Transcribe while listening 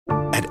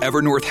At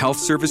Evernorth Health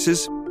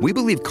Services, we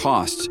believe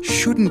costs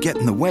shouldn't get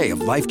in the way of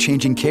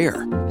life-changing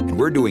care, and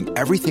we're doing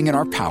everything in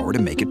our power to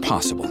make it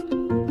possible.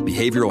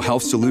 Behavioral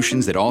health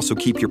solutions that also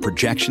keep your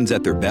projections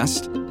at their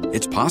best?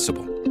 It's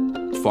possible.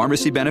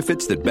 Pharmacy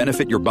benefits that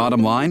benefit your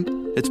bottom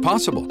line? It's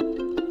possible.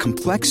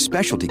 Complex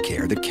specialty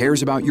care that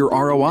cares about your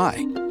ROI?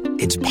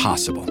 It's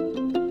possible.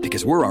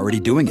 Because we're already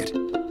doing it.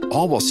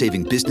 All while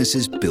saving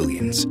businesses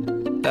billions.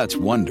 That's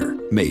Wonder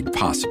made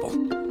possible.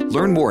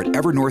 Learn more at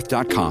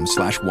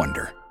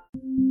evernorth.com/wonder.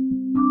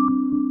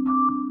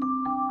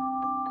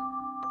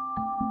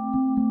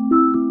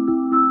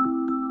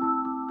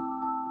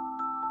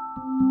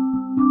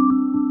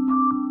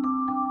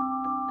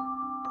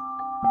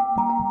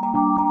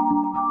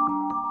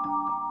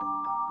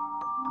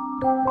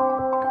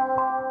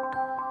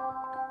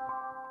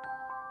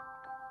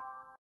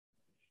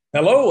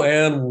 Hello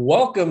and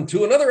welcome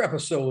to another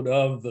episode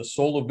of The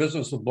Soul of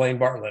Business with Blaine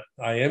Bartlett.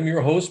 I am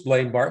your host,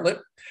 Blaine Bartlett.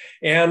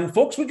 And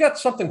folks, we got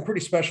something pretty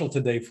special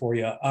today for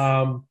you.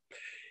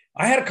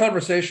 I had a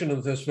conversation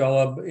with this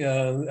fella.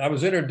 I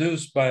was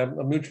introduced by a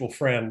mutual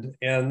friend,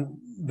 and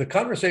the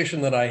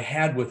conversation that I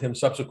had with him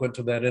subsequent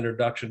to that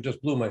introduction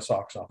just blew my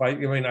socks off.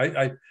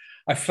 I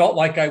felt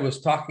like I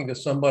was talking to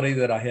somebody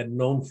that I had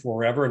known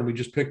forever, and we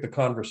just picked the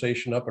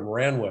conversation up and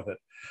ran with it.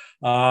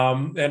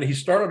 And he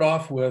started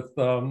off with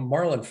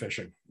marlin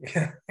fishing, which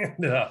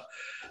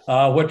I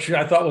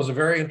thought was a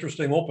very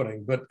interesting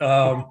opening, but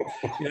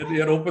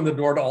it opened the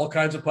door to all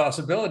kinds of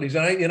possibilities.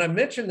 And I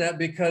mentioned that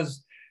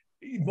because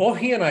both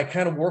he and I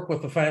kind of work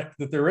with the fact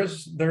that there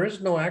is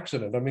no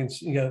accident. I mean,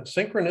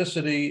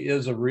 synchronicity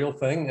is a real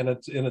thing, and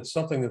it's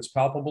something that's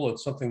palpable.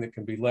 It's something that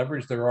can be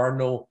leveraged. There are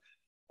no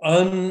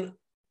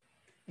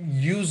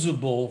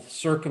unusable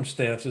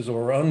circumstances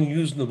or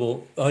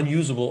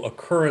unusable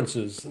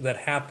occurrences that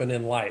happen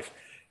in life.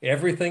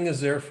 Everything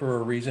is there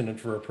for a reason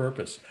and for a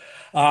purpose.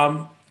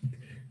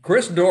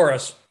 Chris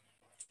Dorris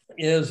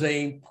is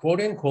a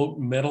quote unquote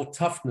mental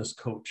toughness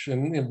coach.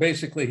 And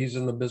basically he's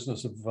in the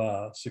business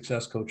of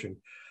success coaching.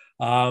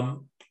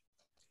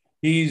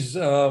 He's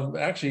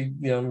actually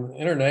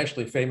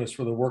internationally famous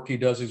for the work he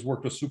does. He's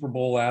worked with Super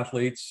Bowl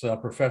athletes,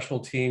 professional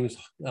teams,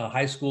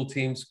 high school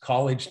teams,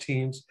 college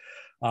teams.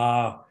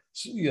 Some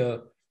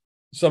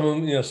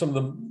of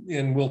them,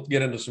 and we'll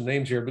get into some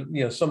names here, but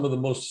some of the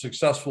most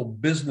successful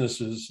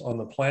businesses on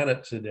the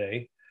planet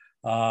today.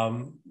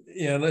 And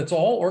it's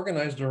all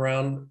organized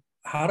around,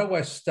 how do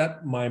I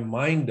set my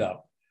mind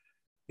up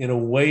in a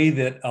way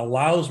that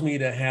allows me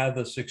to have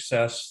the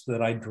success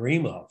that I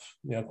dream of,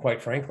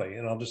 quite frankly.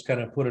 And I'll just kind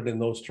of put it in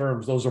those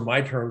terms. Those are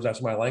my terms.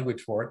 That's my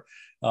language for it.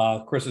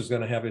 Chris is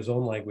going to have his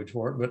own language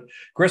for it. But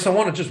Chris, I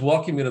want to just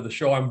welcome you to the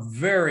show. I'm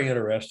very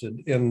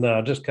interested in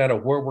just kind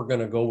of where we're going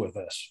to go with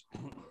this.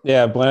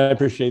 Yeah, Blaine, I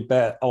appreciate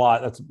that a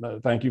lot.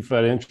 Thank you for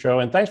that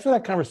intro. And thanks for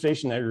that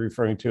conversation that you're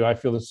referring to. I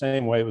feel the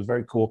same way. It was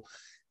very cool.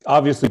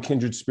 Obviously,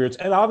 kindred spirits.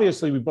 And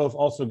obviously, we both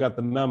also got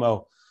the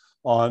memo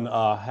on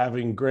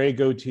having gray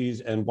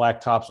goatees and black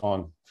tops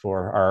on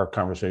for our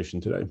conversation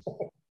today.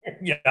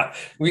 Yeah,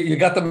 you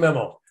got the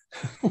memo.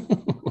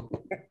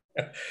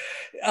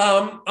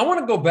 I want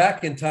to go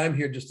back in time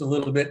here just a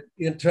little bit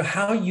into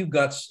how you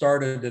got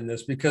started in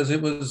this, because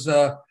it was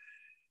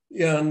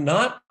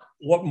not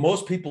what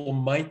most people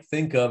might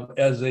think of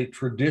as a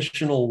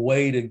traditional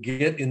way to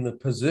get in the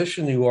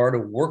position you are to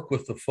work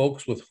with the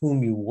folks with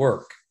whom you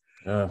work.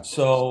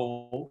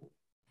 So,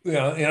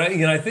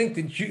 and I think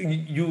that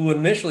you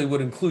initially would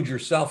include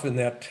yourself in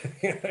that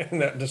in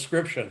that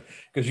description,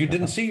 because you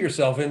didn't see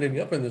yourself ending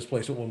up in this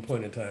place at one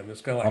point in time. It's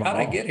kind of like, how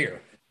did I get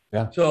here?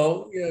 Yeah.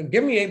 So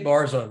give me 8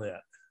 bars on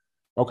that.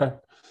 Okay.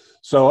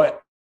 So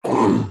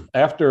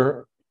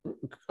after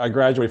I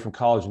graduated from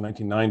college in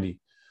 1990,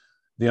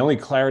 the only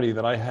clarity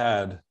that I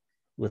had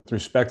with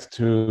respect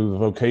to the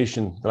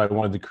vocation that I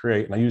wanted to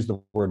create, and I use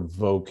the word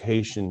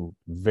vocation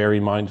very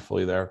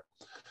mindfully there,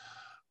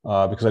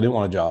 because I didn't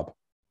want a job.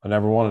 I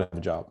never wanted to have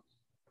a job.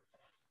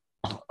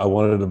 I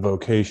wanted a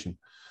vocation.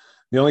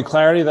 The only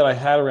clarity that I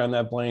had around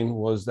that, Blaine,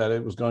 was that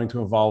it was going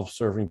to involve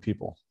serving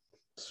people.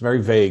 It's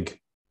very vague,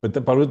 but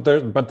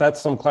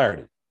that's some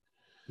clarity.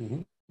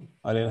 Mm-hmm.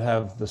 I didn't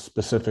have the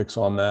specifics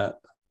on that.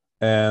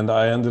 And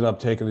I ended up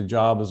taking a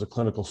job as a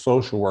clinical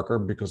social worker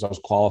because I was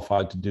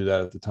qualified to do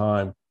that at the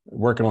time,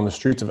 working on the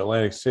streets of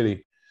Atlantic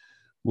City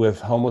with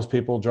homeless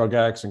people, drug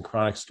addicts, and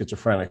chronic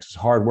schizophrenics. It's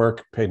hard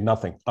work, paid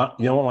nothing.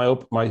 You know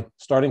what my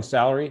starting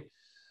salary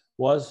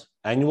was?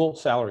 Annual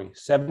salary,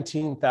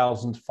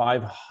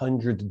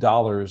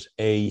 $17,500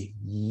 a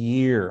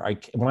year.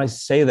 When I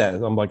say that,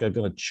 I'm like, I'm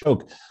going to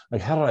choke.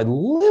 Like, how did I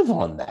live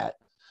on that?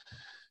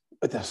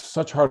 But that's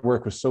such hard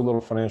work with so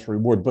little financial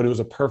reward, but it was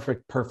a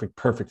perfect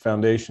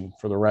foundation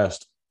for the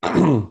rest.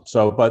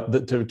 So,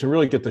 but to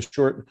really get the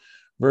short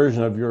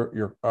version of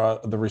your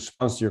the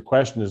response to your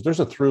question is, there's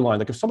a through line.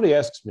 Like if somebody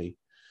asks me,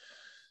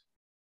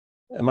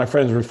 and my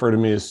friends refer to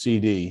me as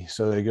CD,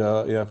 so they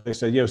go, they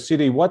say,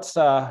 CD, what's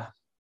one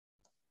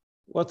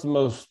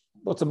of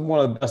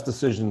the best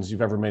decisions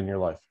you've ever made in your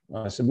life?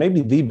 I said,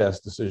 maybe the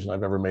best decision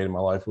I've ever made in my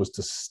life was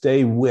to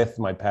stay with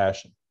my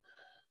passion.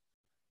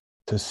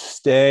 to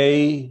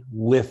stay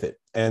with it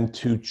and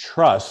to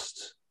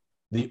trust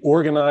the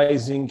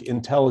organizing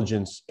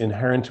intelligence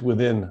inherent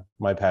within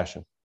my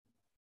passion.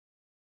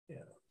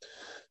 Yeah.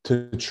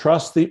 To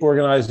trust the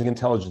organizing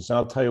intelligence. And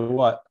I'll tell you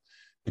what,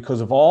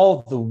 because of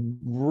all the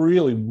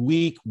really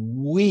weak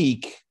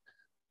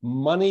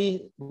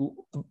money,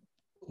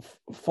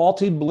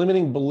 faulty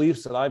limiting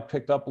beliefs that I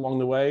picked up along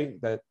the way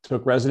that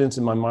took residence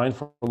in my mind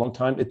for a long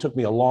time, it took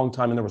me a long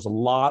time, and there was a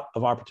lot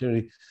of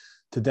opportunity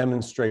to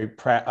demonstrate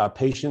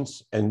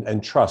patience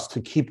and trust,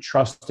 to keep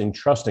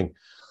trusting.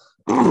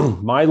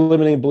 My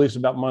limiting beliefs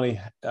about money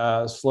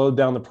slowed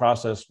down the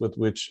process with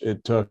which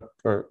it took,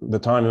 or the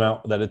time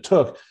amount that it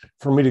took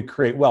for me to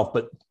create wealth.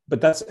 But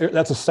that's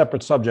a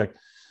separate subject.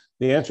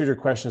 The answer to your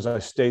question is I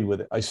stayed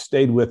with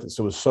it.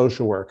 So it was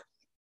social work.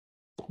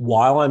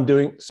 While I'm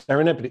doing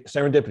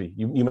serendipity.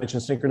 You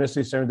mentioned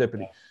synchronicity,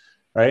 serendipity,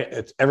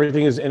 right?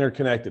 Everything is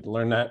interconnected.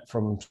 Learn that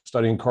from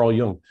studying Carl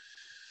Jung,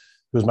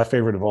 who's my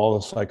favorite of all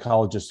the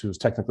psychologists, who's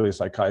technically a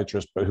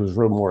psychiatrist, but who's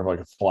really more like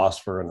a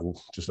philosopher and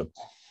just a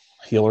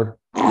healer.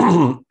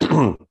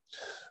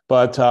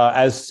 But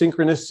as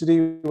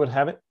synchronicity would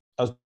have it,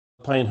 I was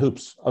playing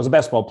hoops. I was a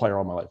basketball player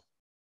all my life.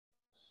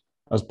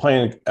 I was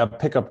playing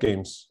pickup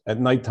games at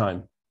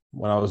nighttime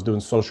when I was doing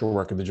social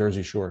work at the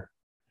Jersey Shore.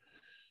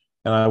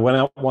 And I went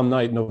out one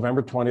night,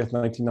 November 20th,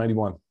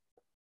 1991,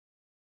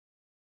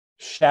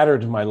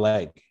 shattered my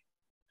leg.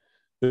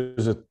 It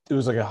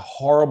was like a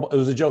horrible, it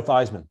was a Joe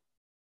Theismann.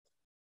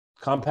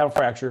 Compound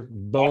fracture,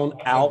 bone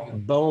out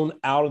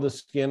of the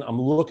skin.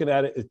 I'm looking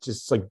at it. It's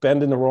just like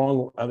bending the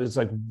wrong. It's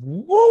like,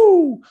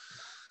 woo.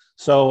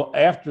 So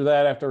after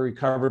I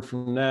recovered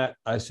from that,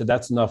 I said,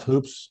 that's enough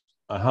hoops.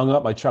 I hung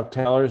up my Chuck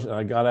Taylors and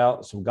I got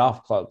out some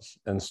golf clubs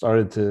and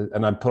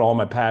and I put all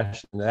my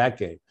passion into that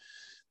game.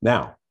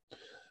 Now,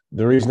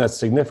 the reason that's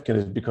significant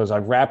is because I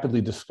rapidly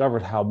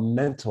discovered how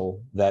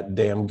mental that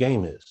damn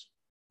game is.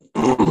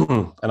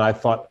 And I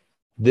thought,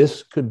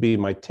 this could be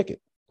my ticket.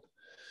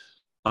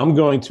 I'm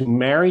going to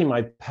marry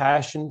my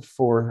passion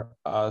for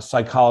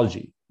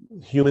psychology,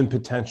 human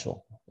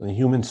potential, and the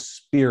human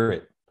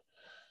spirit,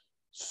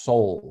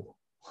 soul,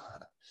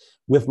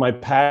 with my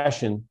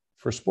passion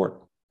for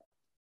sport.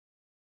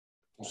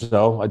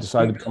 So I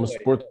decided to become a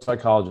sports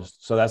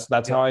psychologist. So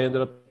that's how I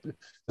ended up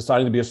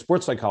deciding to be a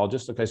sports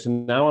psychologist. Okay, so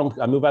now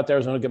I move out to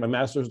Arizona to get my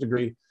master's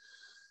degree,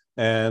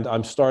 and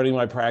I'm starting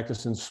my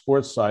practice in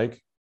sports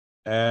psych.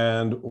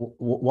 And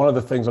one of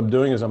the things I'm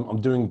doing is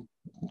I'm doing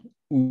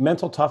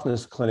mental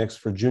toughness clinics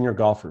for junior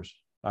golfers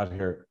out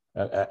here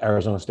at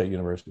Arizona State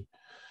University.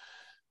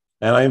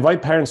 And I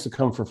invite parents to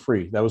come for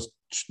free. That was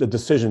the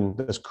decision,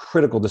 this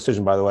critical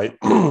decision, by the way,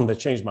 that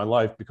changed my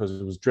life, because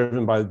it was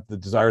driven by the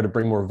desire to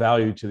bring more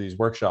value to these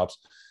workshops,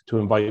 to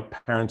invite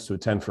parents to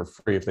attend for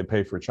free if they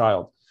pay for a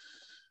child.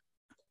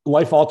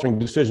 Life-altering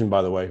decision,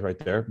 by the way, right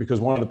there, because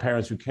one of the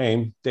parents who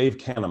came, Dave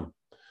Canham,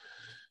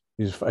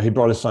 he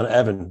brought his son,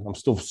 Evan. I'm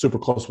still super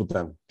close with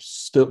them.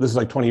 This is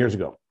like 20 years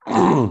ago.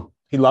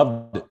 He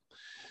loved it.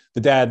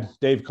 The dad,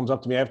 Dave, comes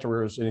up to me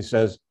afterwards and he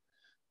says,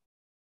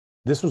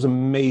 this was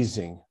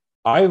amazing.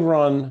 I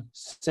run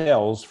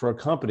sales for a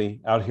company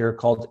out here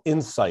called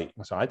Insight.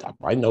 So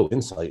I know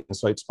Insight.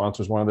 Insight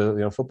sponsors one of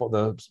the football,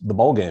 the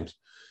bowl games.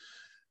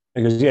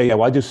 He goes, yeah,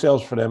 well, I do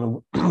sales for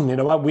them. And you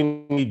know what? We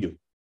need you.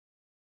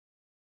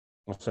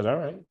 I said, all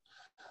right.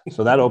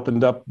 So that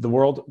opened up the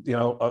world,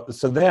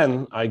 so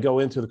then I go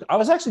into I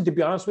was actually, to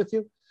be honest with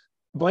you,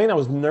 Blaine, I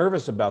was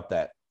nervous about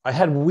that. I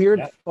had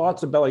weird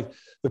thoughts about like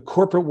the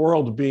corporate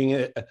world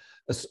being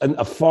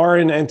a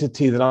foreign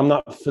entity that I'm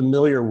not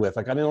familiar with.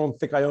 Like, I don't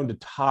think I owned a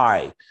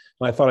tie, and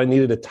I thought I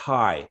needed a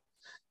tie.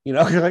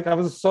 Like I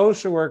was a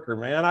social worker,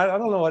 man. I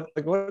don't know what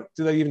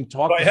do they even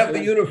talk about? I have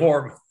the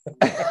uniform.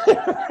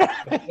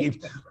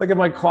 Look at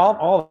my qual,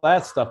 all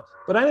that stuff.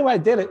 But anyway, I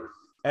did it.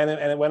 And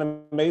it went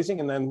amazing.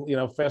 And then,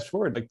 fast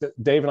forward, like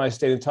Dave and I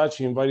stayed in touch.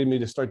 He invited me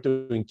to start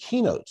doing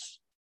keynotes.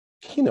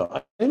 I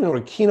didn't even know what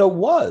a keynote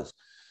was.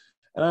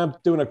 And I'm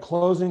doing a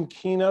closing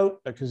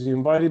keynote because he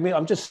invited me.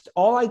 I'm just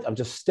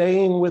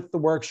staying with the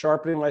work,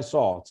 sharpening my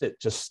saw. That's it.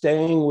 Just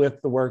staying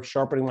with the work,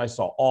 sharpening my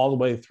saw all the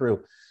way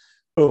through.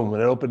 Boom.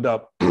 And it opened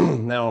up.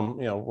 Now I'm,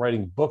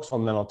 writing books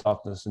on mental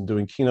toughness and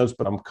doing keynotes,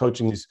 but I'm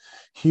coaching these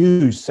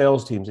huge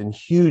sales teams in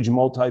huge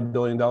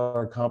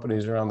multi-billion-dollar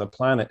companies around the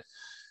planet.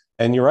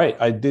 And you're right.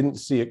 I didn't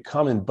see it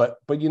coming, but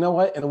you know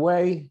what? In a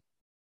way,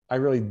 I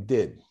really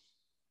did.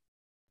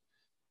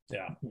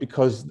 Yeah.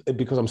 Because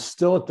I'm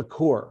still at the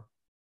core.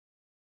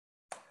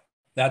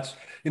 That's,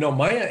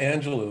 Maya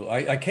Angelou,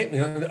 I can't,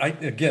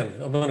 again,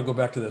 I'm going to go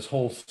back to this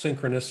whole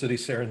synchronicity,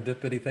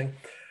 serendipity thing.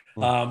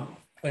 I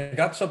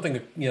got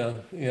something,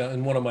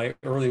 in one of my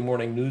early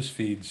morning news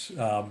feeds,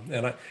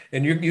 and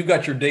you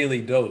got your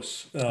daily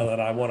dose that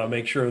I want to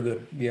make sure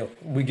that,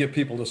 we get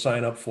people to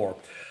sign up for.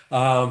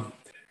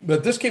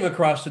 But this came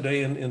across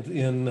today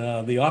in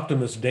the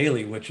Optimist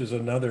Daily, which is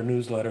another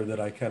newsletter that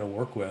I kind of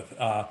work with.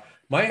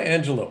 Maya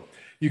Angelou,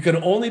 you can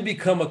only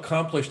become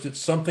accomplished at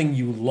something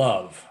you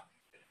love.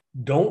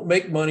 Don't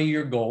make money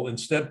your goal.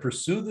 Instead,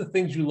 pursue the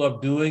things you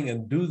love doing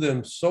and do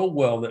them so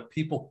well that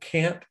people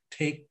can't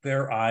take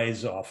their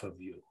eyes off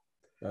of you.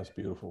 That's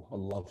beautiful. I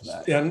love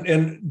that.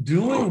 And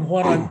doing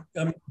what I'm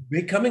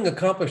becoming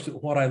accomplished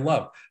at what I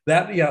love.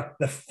 That, yeah,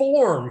 the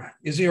form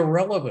is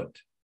irrelevant.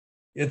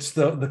 It's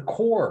the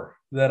core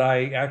that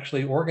I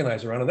actually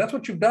organize around. And that's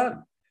what you've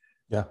done.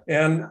 Yeah.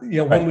 And,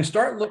 when we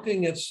start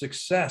looking at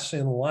success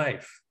in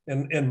life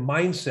and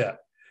mindset,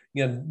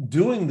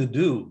 doing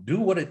do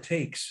what it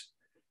takes.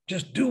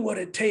 Just do what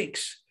it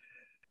takes.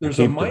 There's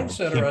a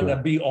mindset around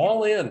that, be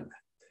all in.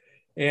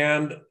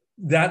 And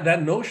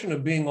that notion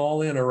of being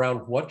all in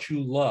around what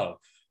you love.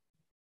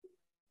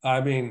 I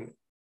mean,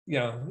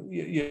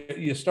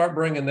 you start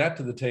bringing that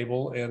to the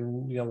table,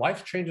 and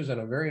life changes in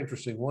a very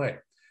interesting way.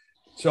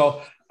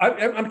 So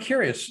I'm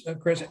curious,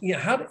 Chris.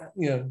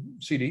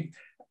 CD,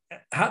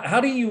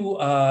 how do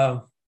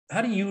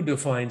you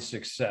define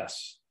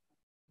success?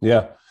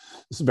 Yeah,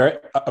 it's very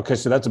okay.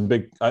 So that's a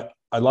big.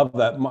 I love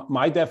that.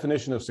 My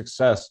definition of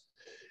success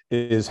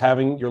is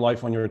having your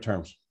life on your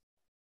terms.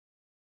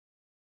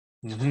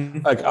 Mm-hmm.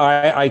 Like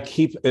I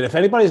keep, and if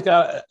anybody's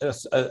got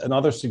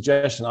another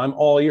suggestion, I'm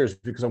all ears,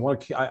 because I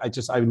want to. I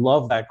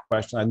love that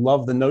question. I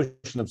love the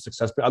notion of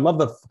success, but I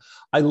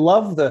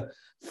love the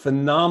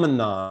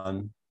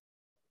phenomenon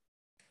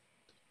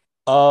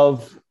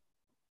of.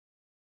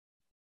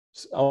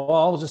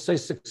 I'll just say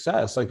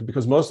success, like,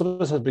 because most of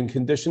us have been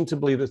conditioned to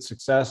believe that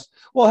success.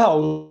 Well,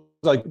 hell,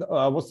 like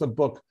what's the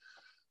book?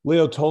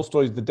 Leo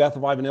Tolstoy's The Death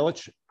of Ivan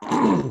Ilyich.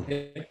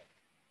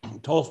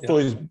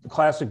 Tolstoy's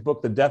classic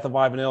book, The Death of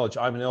Ivan Ilyich.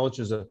 Ivan Ilyich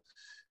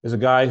is a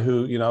guy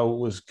who,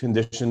 was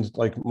conditioned,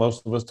 like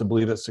most of us, to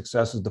believe that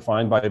success is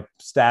defined by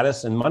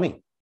status and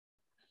money.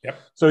 Yep.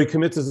 So he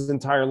commits his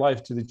entire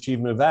life to the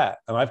achievement of that.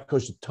 And I've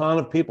coached a ton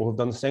of people who've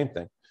done the same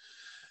thing.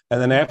 And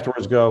then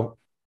afterwards go,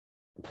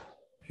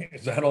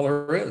 is that all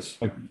there is?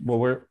 Like,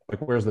 well,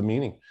 where's the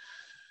meaning?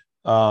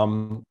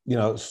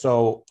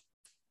 So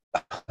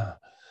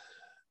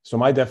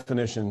my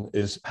definition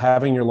is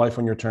having your life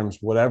on your terms,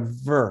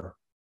 whatever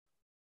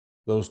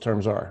those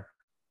terms are.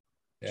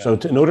 Yeah. So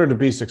in order to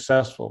be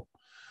successful,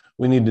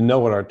 we need to know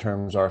what our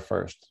terms are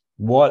first.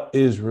 What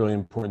is really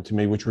important to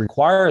me, which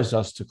requires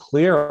us to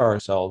clear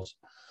ourselves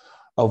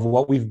of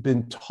what we've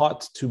been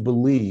taught to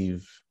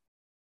believe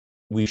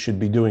we should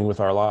be doing with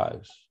our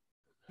lives.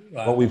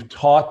 Wow. What we've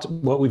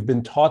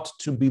been taught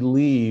to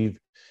believe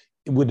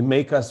would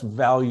make us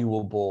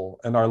valuable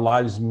and our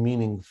lives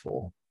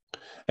meaningful.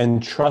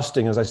 And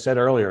trusting, as I said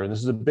earlier, and this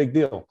is a big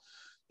deal,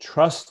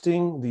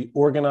 trusting the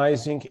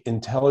organizing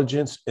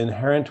intelligence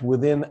inherent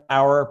within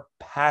our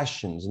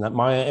passions. And that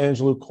Maya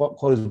Angelou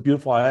quote is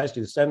beautiful. I asked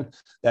you to send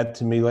that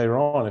to me later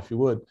on, if you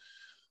would.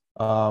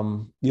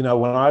 When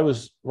I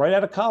was right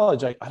out of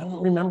college, I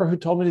don't remember who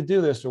told me to do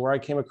this or where I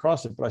came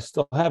across it, but I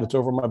still have it. It's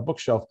over my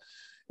bookshelf.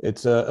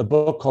 It's a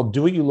book called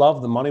Do What You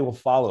Love, The Money Will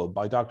Follow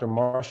by Dr.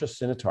 Marcia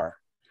Sinitar.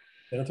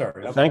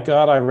 Yep. Thank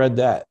God I read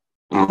that.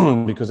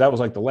 Because that was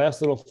like the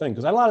last little thing.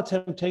 Because I had a lot of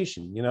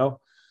temptation,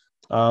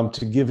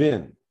 to give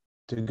in,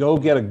 to go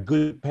get a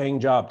good paying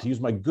job, to use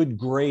my good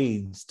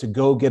grades to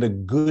go get a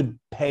good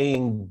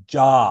paying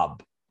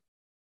job.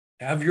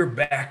 Have your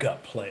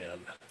backup plan.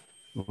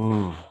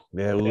 Well,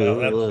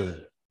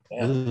 that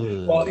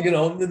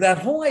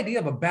whole idea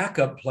of a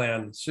backup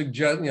plan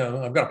suggests,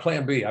 I've got a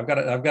plan B. I've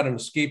got an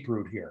escape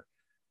route here.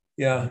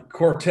 Yeah,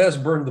 Cortez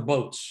burned the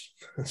boats.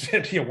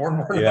 We're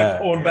not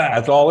going back.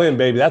 That's all in,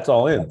 baby. That's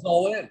all in. That's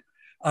all in.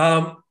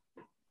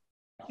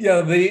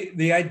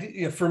 The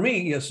idea for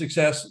me is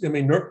success. I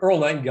mean, Earl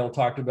Nightingale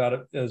talked about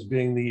it as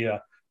being the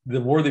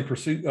worthy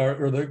pursuit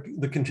or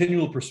the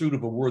continual pursuit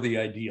of a worthy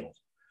ideal.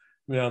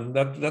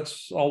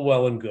 That's all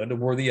well and good, a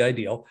worthy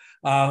ideal.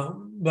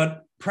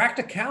 But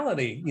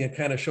practicality,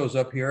 kind of shows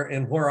up here.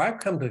 And where I've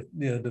come to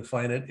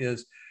define it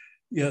is,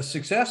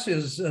 success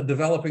is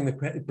developing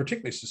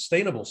particularly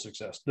sustainable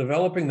success,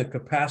 developing the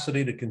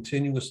capacity to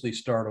continuously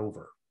start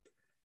over.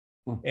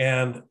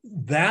 And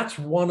that's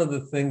one of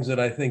the things that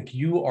I think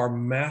you are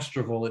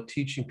masterful at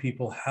teaching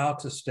people how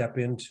to step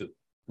into.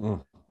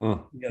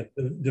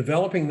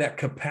 Developing that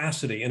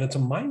capacity, and it's a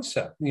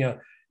mindset.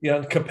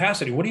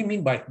 Capacity. What do you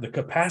mean by the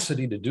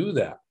capacity to do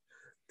that?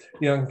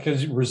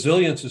 Because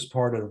resilience is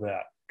part of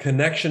that.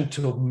 Connection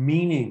to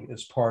meaning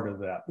is part of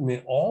that. I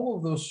mean, all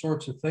of those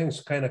sorts of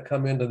things kind of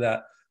come into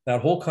that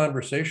whole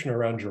conversation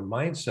around your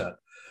mindset.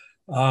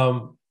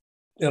 And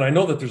I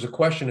know that there's a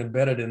question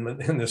embedded in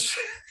this.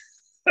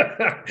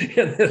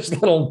 In this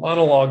little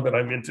monologue that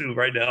I'm into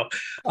right now,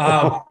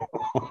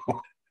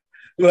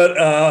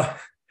 but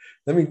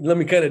let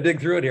me kind of dig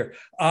through it here.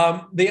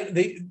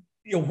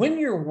 When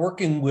you're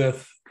working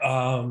with,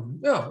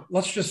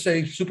 let's just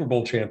say Super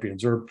Bowl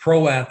champions or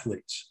pro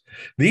athletes,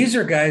 these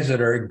are guys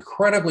that are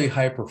incredibly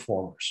high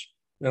performers,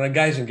 and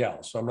guys and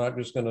gals. So I'm not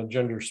just going to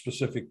gender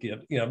specific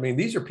yet.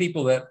 These are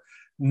people that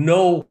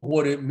know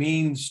what it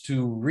means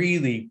to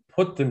really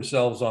put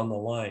themselves on the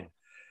line.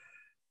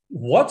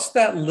 What's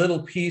that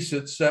little piece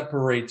that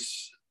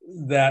separates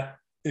that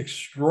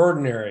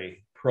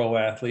extraordinary pro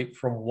athlete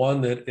from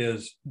one that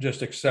is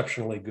just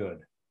exceptionally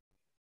good?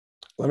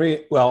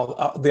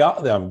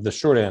 The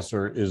short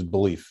answer is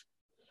belief.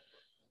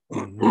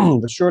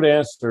 The short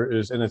answer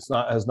is, and it's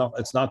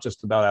not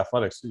just about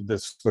athletics.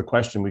 This the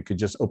question. We could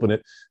just open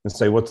it and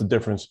say, what's the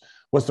difference?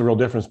 What's the real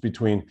difference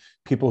between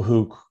people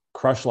who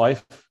crush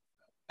life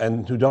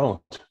and who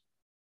don't?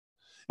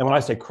 And when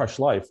I say crush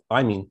life,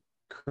 I mean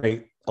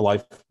create a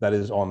life that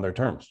is on their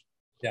terms.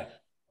 Yeah.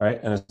 Right.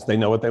 And they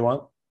know what they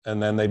want,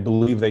 and then they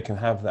believe they can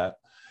have that.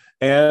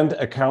 And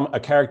a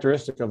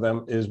characteristic of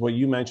them is what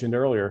you mentioned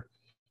earlier,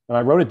 and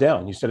I wrote it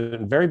down. You said it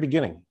in the very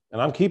beginning,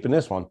 and I'm keeping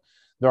this one.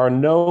 There are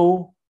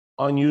no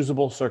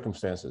unusable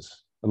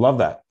circumstances. I love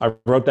that. I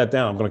wrote that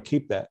down. I'm going to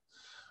keep that.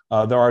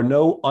 There are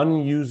no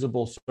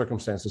unusable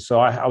circumstances. So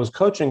I was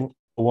coaching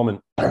a woman.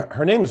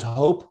 Her name is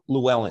Hope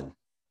Llewellyn.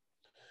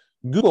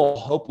 Google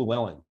Hope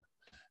Llewellyn,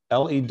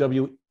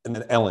 L-E-W and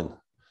then Ellen.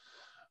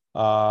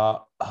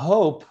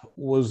 Hope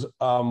was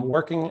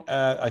working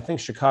at, I think,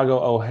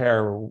 Chicago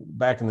O'Hare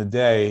back in the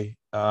day,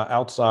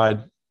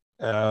 outside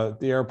the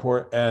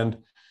airport, and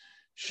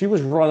she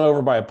was run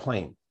over by a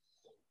plane.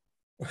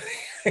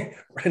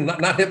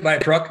 not hit by a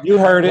truck. You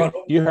heard it.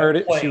 You heard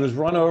it. She was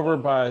run over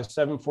by a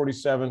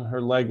 747.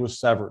 Her leg was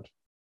severed.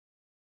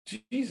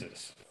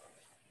 Jesus.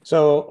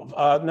 So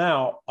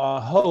now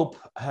Hope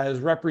has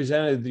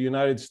represented the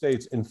United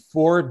States in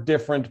 4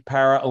 different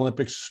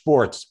Paralympic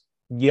sports.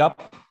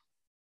 Yep.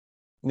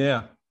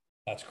 Yeah.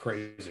 That's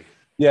crazy.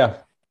 Yeah.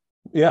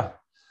 Yeah.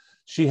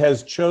 She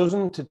has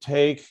chosen to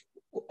take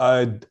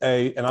and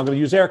I'm going to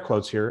use air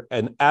quotes here,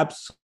 an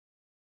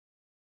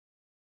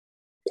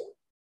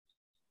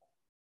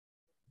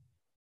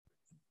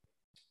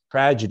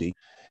tragedy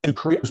to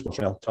create.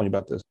 I'll tell you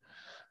about this.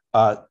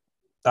 I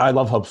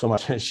love Hope so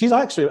much. She's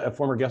actually a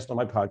former guest on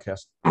my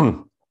podcast.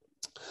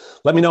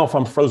 Let me know if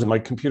I'm frozen. My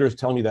computer is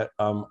telling me that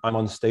I'm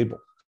unstable.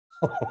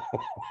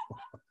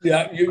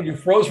 Yeah, you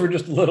froze for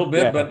just a little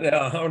bit, yeah. But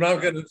I'm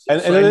not going to.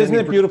 And isn't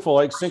it beautiful,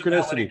 like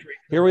synchronicity?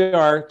 Here we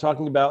are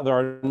talking about there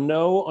are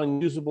no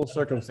unusable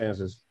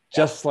circumstances,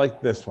 just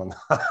like this one.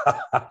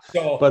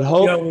 But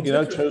Hope,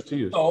 chose to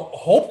use. So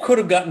Hope could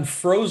have gotten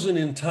frozen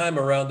in time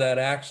around that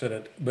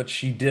accident, but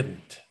she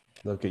didn't.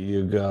 Look at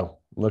you go!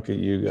 Look at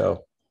you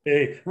go!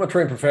 Hey, I'm a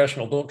trained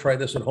professional. Don't try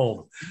this at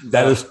home.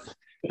 That is,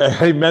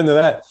 amen to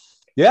that.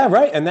 Yeah,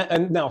 right.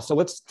 And now, so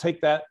let's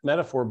take that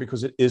metaphor,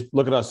 because it is,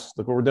 look at us,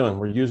 look what we're doing.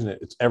 We're using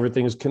it.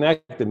 Everything is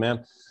connected,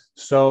 man.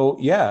 So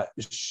yeah,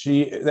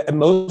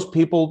 most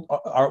people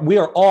we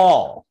are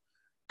all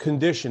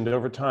conditioned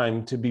over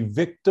time to be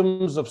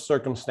victims of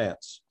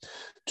circumstance,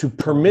 to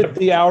permit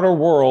the outer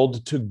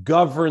world to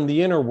govern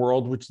the inner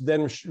world, which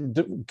then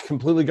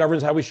completely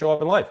governs how we show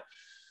up in life.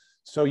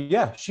 So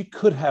yeah, she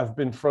could have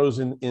been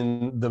frozen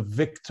in the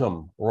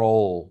victim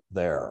role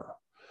there.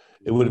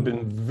 It would have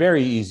been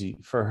very easy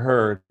for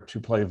her to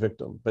play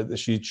victim, but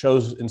she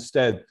chose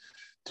instead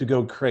to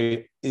go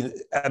create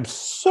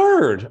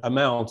absurd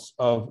amounts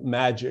of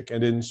magic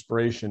and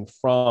inspiration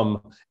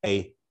from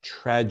a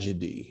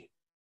tragedy,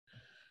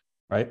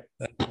 right?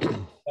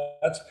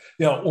 That's,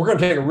 we're going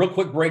to take a real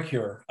quick break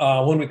here.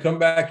 When we come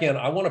back in,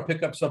 I want to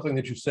pick up something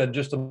that you said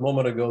just a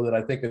moment ago that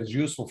I think is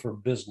useful for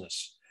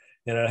business.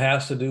 And it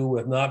has to do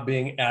with not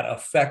being at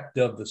effect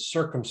of the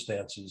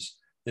circumstances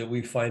that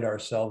we find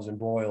ourselves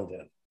embroiled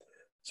in.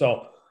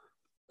 So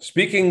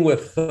speaking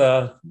with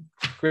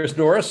Chris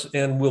Dorris,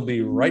 and we'll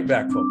be right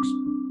back, folks.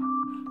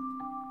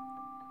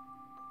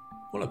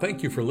 I want to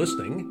thank you for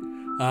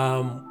listening. I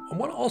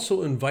want to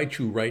also invite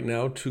you right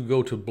now to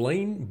go to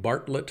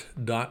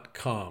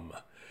blainebartlett.com.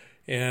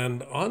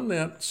 And on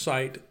that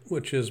site,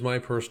 which is my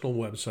personal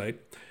website,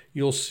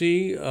 you'll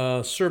see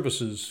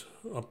services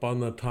up on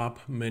the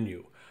top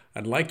menu.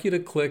 I'd like you to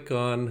click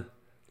on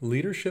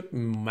Leadership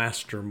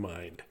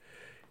Mastermind.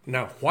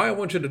 Now, why I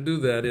want you to do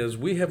that is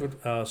we have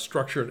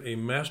structured a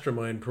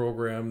mastermind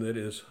program that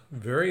is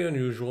very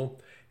unusual,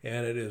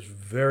 and it is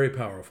very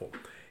powerful.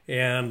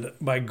 And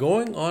by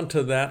going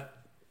onto that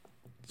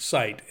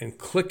site and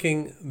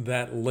clicking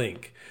that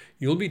link,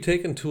 you'll be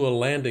taken to a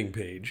landing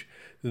page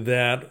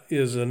that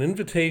is an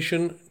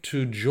invitation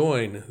to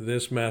join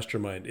this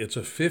mastermind. It's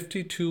a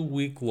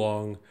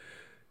 52-week-long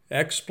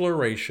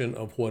exploration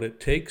of what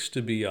it takes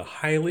to be a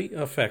highly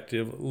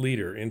effective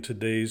leader in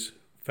today's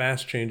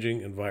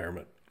fast-changing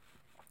environment.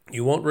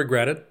 You won't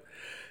regret it.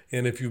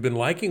 And if you've been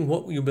liking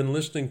what you've been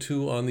listening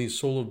to on these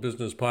Soul of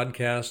Business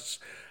podcasts,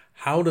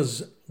 how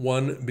does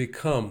one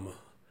become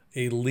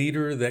a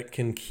leader that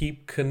can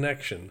keep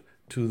connection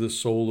to the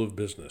soul of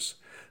business?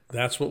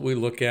 That's what we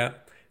look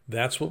at.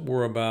 That's what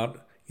we're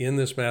about in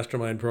this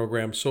mastermind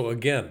program. So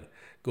again,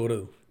 go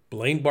to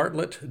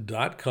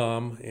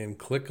blainebartlett.com and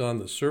click on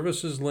the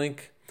services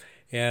link,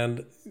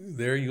 and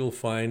there you'll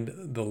find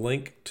the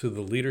link to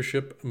the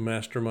Leadership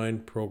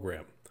Mastermind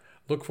program.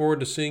 Look forward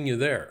to seeing you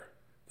there.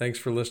 Thanks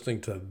for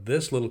listening to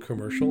this little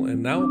commercial.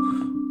 And now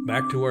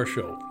back to our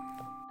show.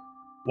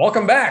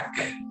 Welcome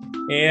back.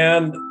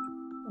 And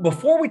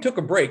before we took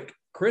a break,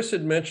 Chris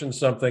had mentioned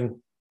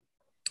something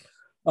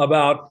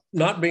about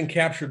not being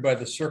captured by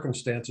the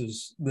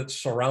circumstances that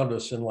surround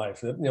us in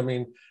life. I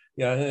mean,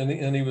 yeah,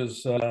 and he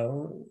was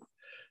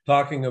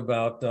talking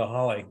about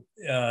Holly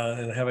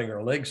and having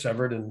her leg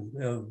severed, and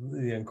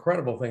the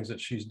incredible things that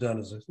she's done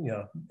as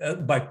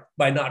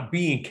by not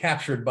being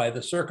captured by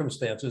the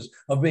circumstances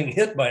of being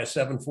hit by a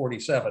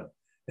 747.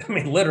 I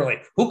mean, literally,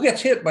 who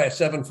gets hit by a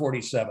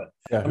 747?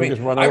 Yeah, I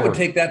mean, I would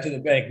take that to the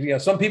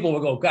bank. Some people will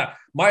go, God,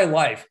 my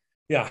life.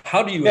 Yeah,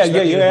 how do you? Yeah,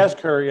 you ask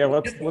her. Yeah,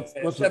 what's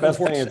the best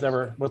thing that's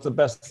ever? What's the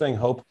best thing,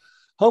 Hope?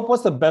 Hope,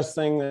 what's the best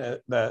thing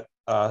that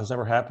has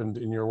ever happened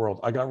in your world?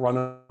 I got run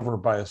over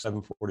by a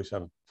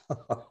 747.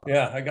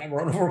 Yeah, I got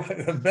run over by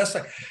the best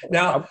thing.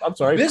 Now, I'm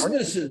sorry.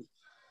 Businesses.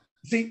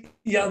 See,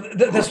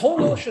 this whole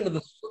notion of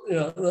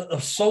the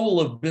soul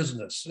of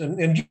business,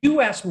 and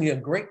you asked me a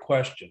great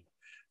question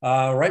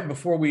right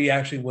before we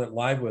actually went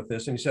live with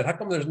this, and you said, "How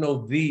come there's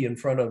no 'the' in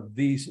front of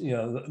these?"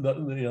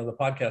 The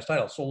podcast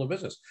title, "Soul of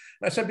Business."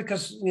 And I said,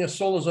 because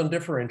soul is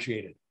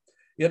undifferentiated.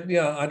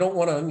 I don't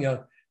want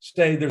to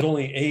say there's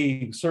only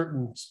a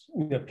certain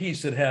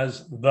piece that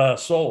has the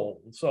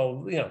soul.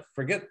 So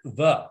forget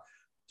the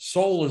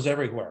soul is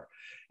everywhere.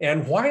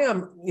 And why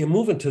I'm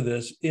moving to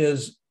this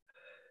is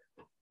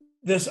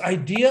this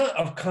idea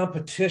of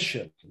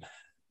competition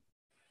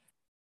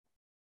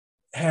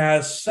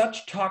has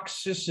such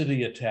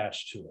toxicity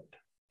attached to it.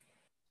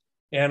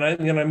 And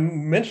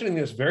I'm mentioning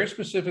this very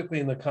specifically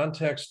in the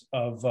context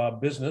of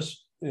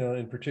business,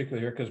 in particular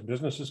here, because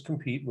businesses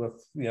compete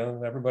with,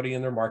 everybody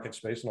in their market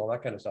space and all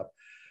that kind of stuff.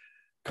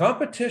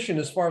 Competition,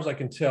 as far as I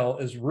can tell,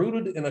 is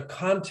rooted in a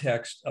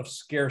context of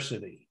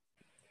scarcity.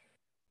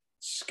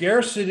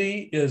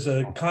 Scarcity is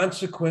a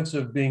consequence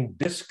of being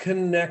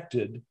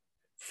disconnected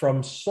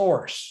from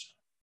source,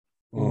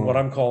 what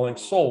I'm calling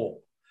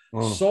soul.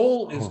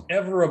 Soul is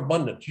ever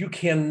abundant. You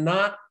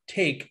cannot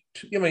take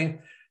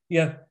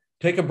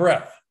a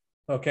breath.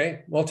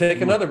 Okay, well,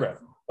 take another breath.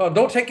 Oh,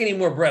 don't take any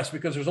more breaths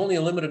because there's only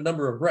a limited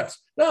number of breaths.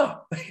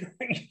 No,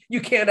 you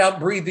can't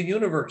outbreathe the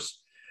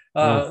universe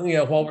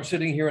while we're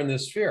sitting here in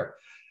this sphere.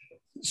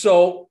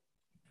 So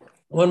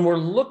when we're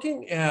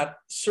looking at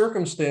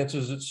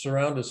circumstances that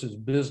surround us as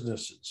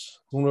businesses,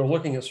 when we're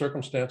looking at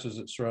circumstances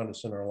that surround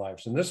us in our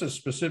lives, and this is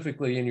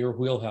specifically in your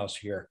wheelhouse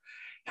here,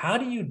 how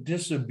do you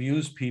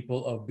disabuse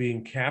people of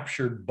being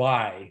captured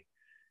by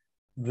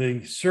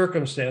the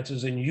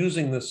circumstances and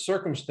using the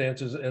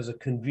circumstances as a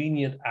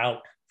convenient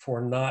out for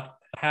not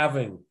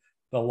having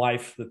the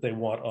life that they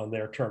want on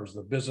their terms,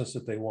 the business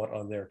that they want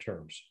on their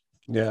terms?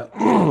 Yeah,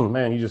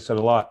 man, you just said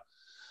a lot.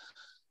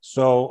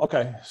 So,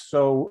 okay.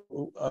 So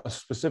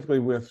specifically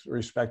with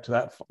respect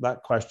to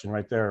that question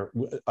right there,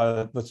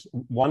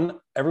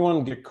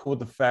 everyone get cool with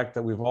the fact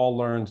that we've all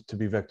learned to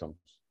be victims.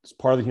 It's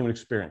part of the human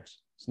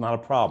experience. It's not a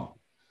problem.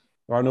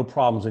 There are no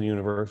problems in the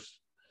universe.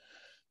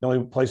 The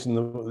only place in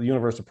the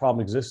universe a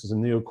problem exists is the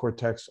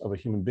neocortex of a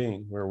human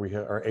being, where we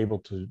are able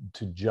to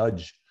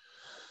judge.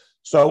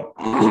 So,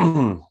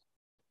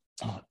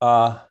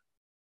 I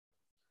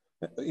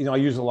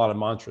use a lot of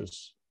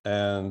mantras,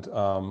 and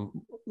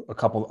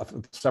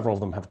several of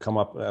them have come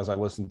up as I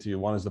listen to you.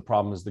 One is the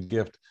problem is the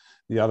gift.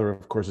 The other,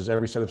 of course, is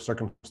every set of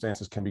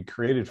circumstances can be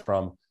created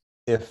from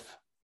if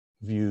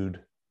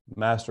viewed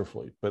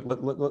masterfully. But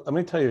let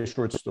me tell you a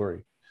short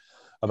story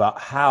about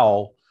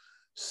how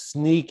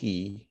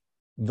sneaky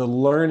the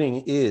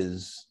learning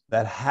is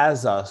that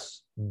has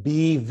us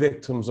be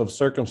victims of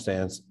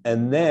circumstance,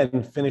 and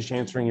then finish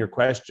answering your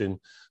question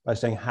by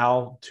saying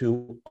how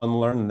to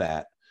unlearn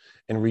that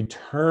and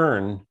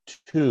return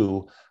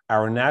to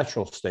our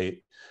natural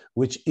state,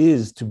 which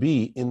is to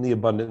be in the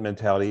abundant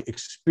mentality,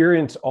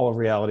 experience all of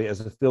reality as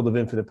a field of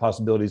infinite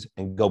possibilities,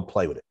 and go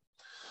play with it.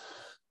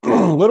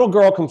 Little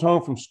girl comes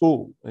home from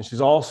school and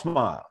she's all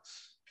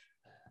smiles.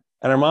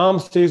 And her mom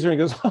sees her and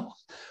goes, "Oh,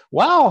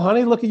 wow,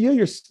 honey, look at you.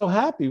 You're so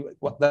happy.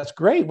 Well, that's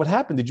great. What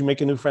happened? Did you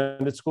make a new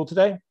friend at school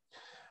today?"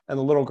 And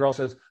the little girl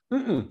says,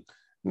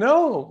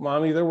 "No,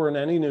 mommy, there weren't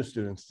any new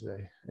students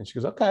today." And she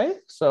goes, "Okay,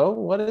 so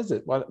what is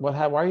it? Why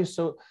are you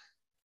so,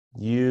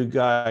 you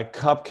got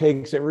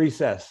cupcakes at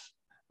recess?"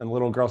 And the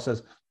little girl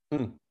says,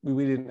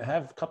 we didn't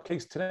have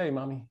cupcakes today,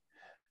 mommy."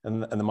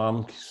 And the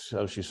mom,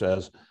 so she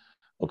says,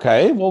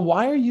 "Okay, well,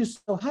 why are you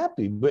so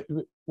happy? But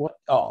what?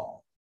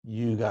 Oh,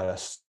 you got a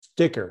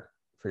sticker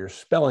for your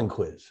spelling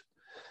quiz."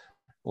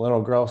 The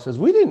little girl says,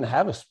 "We didn't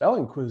have a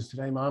spelling quiz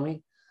today,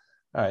 mommy."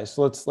 All right,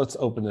 so let's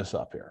open this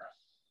up here.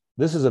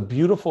 This is a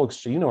beautiful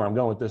exchange. You know where I'm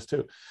going with this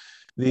too.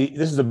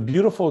 This is a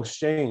beautiful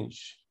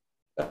exchange,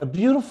 a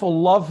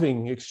beautiful,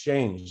 loving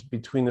exchange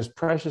between this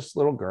precious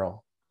little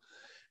girl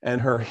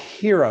and her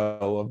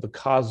hero of the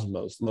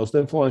cosmos, the most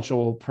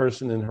influential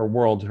person in her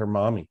world, her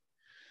mommy.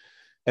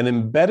 And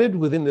embedded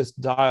within this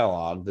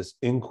dialogue, this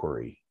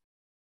inquiry,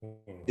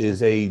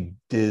 is a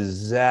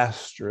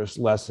disastrous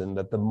lesson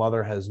that the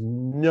mother has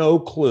no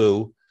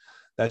clue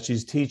that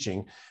she's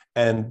teaching,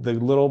 and the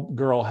little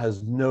girl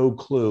has no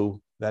clue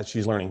that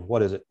she's learning.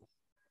 What is it?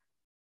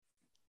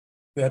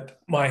 That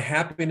my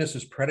happiness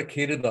is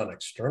predicated on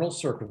external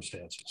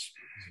circumstances.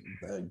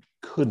 That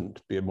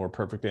couldn't be a more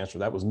perfect answer.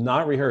 That was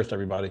not rehearsed,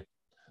 everybody.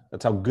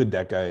 That's how good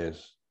that guy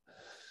is.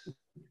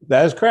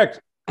 That is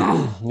correct.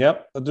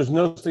 Yep. But there's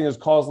no thing as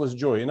causeless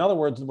joy. In other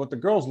words, what the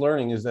girl's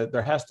learning is that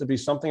there has to be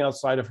something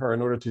outside of her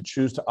in order to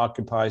choose to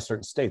occupy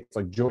certain states,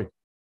 like joy.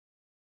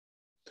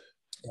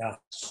 Yeah.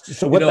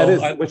 So what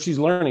what she's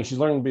learning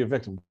to be a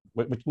victim.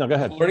 No, go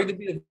ahead. Learning to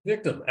be a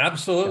victim,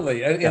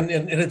 absolutely, yeah. And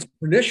it's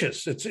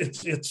pernicious.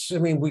 It's. I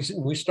mean,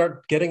 we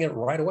start getting it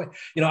right away.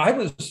 You know, I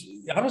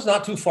was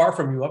not too far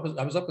from you.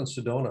 I was up in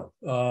Sedona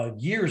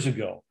years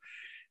ago,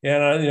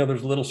 and you know,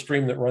 there's a little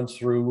stream that runs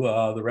through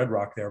the Red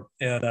Rock there,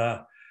 and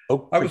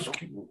Oak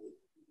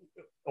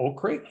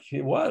Creek.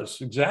 It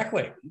was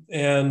exactly,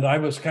 and I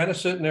was kind of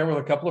sitting there with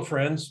a couple of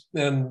friends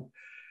and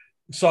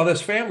saw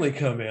this family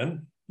come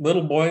in.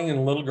 Little boy and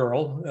a little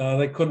girl.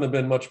 They couldn't have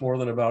been much more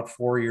than about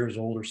 4 years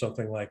old or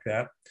something like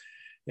that.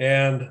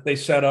 And they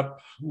set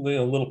up a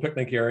little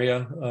picnic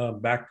area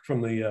back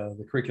from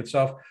the creek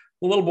itself.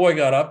 The little boy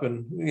got up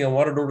and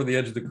wandered over to the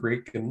edge of the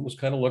creek and was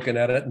kind of looking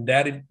at it. And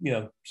Daddy,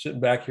 sitting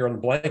back here on the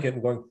blanket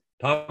and going,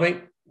 "Tommy,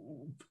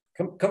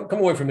 come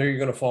away from there. You're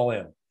going to fall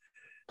in."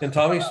 And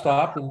Tommy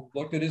stopped and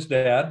looked at his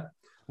dad.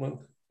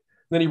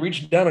 Then he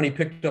reached down and he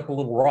picked up a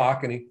little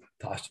rock and he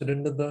tossed it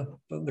into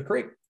the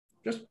creek.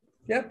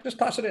 Just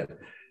toss it in.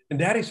 And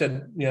Daddy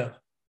said,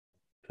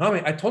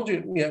 "Tommy, I told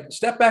you,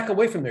 step back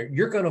away from there.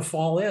 You're going to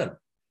fall in."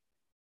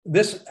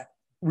 This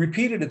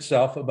repeated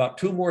itself about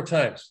 2 more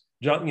times.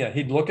 John,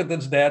 he'd look at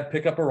his dad,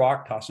 pick up a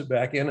rock, toss it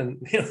back in,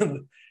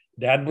 and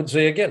Dad would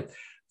say again.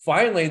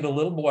 Finally, the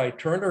little boy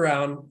turned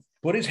around,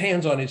 put his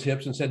hands on his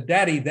hips and said,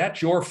 "Daddy,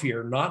 that's your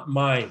fear, not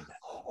mine."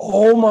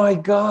 Oh my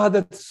God,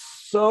 that's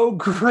so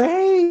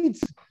great.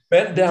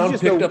 Bent down,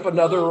 picked up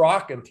another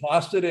rock and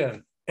tossed it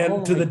in.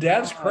 And to the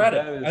dad's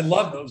credit, I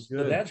love this.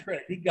 The dad's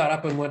credit, he got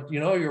up and went,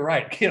 "You're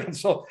right."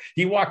 So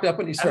he walked up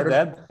and he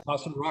started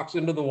tossing rocks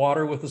into the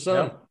water with the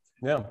son.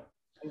 Yeah.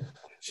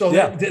 So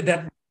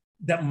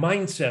that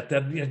mindset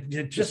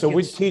that just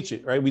we teach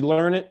it, right? We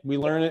learn it,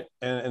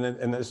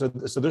 and so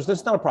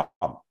that's not a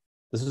problem.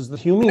 This is the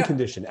human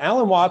condition.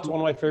 Alan Watts, one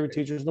of my favorite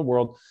teachers in the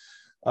world,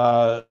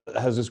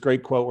 has this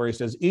great quote where he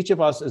says, "Each of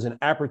us is an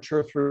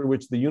aperture through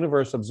which the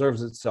universe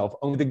observes itself.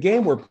 Only the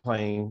game we're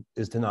playing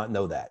is to not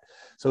know that."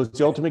 So it's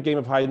the ultimate game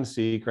of hide and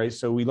seek, right?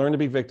 So we learn to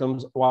be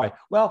victims. Why?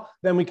 Well,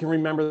 then we can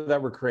remember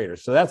that we're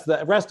creators. So that's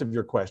the rest of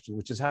your question,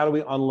 which is how do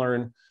we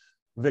unlearn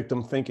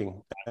victim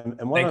thinking?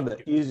 And one of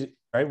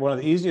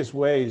the easiest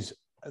ways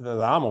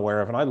that I'm aware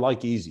of, and I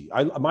like easy.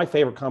 My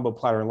favorite combo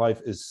platter in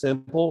life is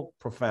simple,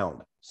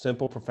 profound.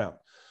 Simple, profound.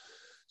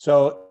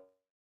 So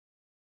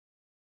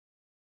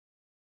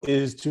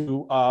is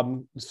to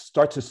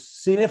start to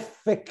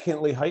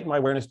significantly heighten my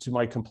awareness to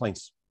my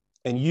complaints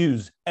and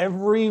use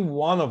every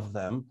one of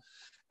them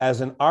as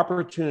an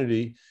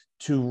opportunity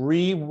to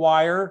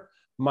rewire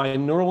my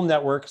neural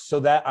network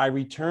so that I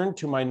return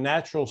to my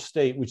natural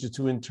state, which is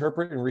to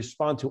interpret and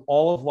respond to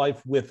all of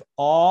life with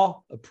awe,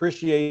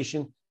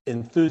 appreciation,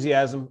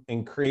 enthusiasm,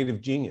 and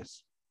creative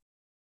genius.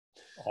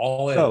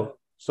 All in.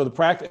 So the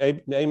practice,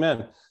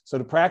 amen. So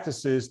the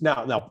practice is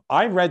now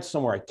I read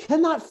somewhere, I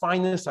cannot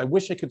find this. I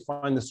wish I could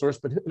find the source,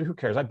 but who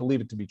cares? I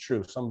believe it to be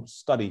true. Some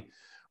study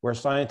where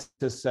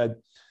scientists said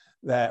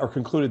that, or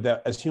concluded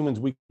that as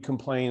humans, we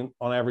complain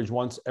on average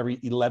once every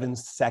 11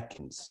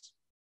 seconds.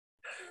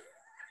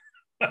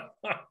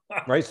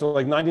 Right? So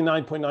like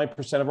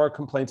 99.9% of our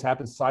complaints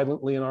happen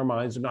silently in our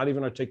minds. They're not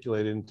even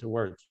articulated into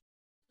words.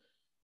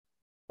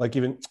 Like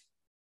even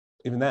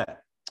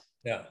that.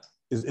 Yeah.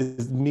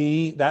 Is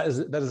me, that is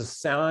a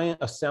sound,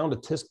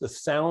 the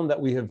sound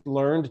that we have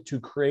learned to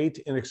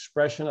create an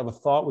expression of a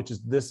thought, which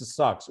is this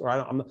sucks, or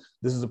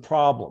this is a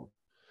problem.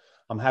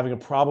 I'm having a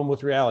problem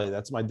with reality.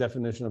 That's my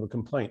definition of a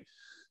complaint.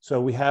 So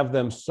we have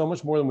them so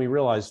much more than we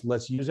realize.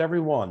 Let's use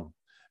every one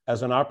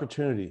as an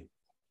opportunity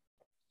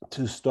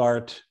to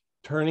start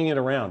turning it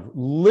around,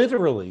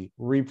 literally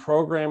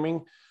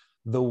reprogramming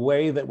the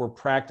way that we're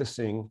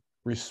practicing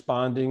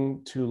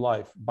responding to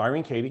life.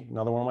 Byron Katie,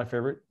 another one of my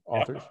favorite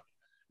authors.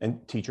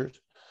 And teachers.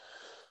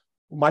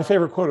 My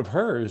favorite quote of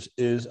hers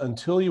is,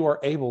 "Until you are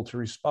able to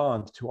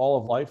respond to all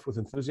of life with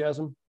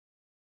enthusiasm,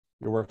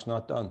 your work's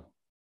not done."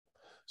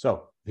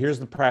 So here's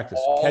the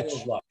practice.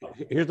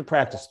 Here's the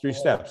practice, 3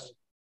 steps.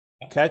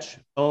 Catch,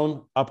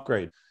 own,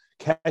 upgrade.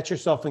 Catch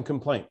yourself in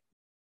complaint.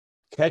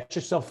 Catch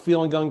yourself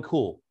feeling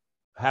uncool.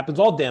 Happens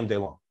all damn day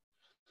long.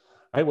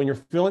 Right? When you're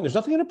feeling, there's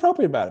nothing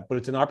inappropriate about it, but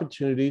it's an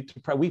opportunity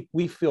to,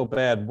 we feel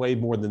bad way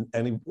more than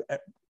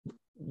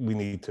we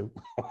need to.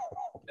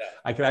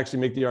 I could actually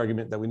make the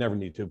argument that we never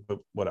need to, but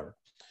whatever.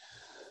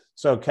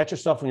 So catch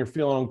yourself when you're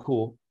feeling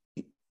uncool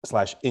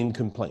 / in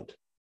complaint,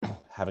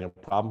 having a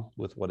problem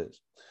with what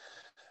is.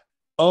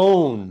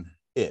 Own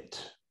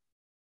it.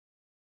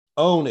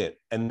 Own it.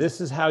 And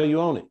this is how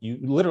you own it. You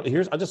literally,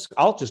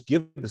 I'll just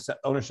give the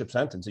ownership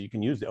sentence so you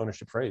can use the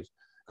ownership phrase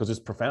because it's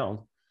profound.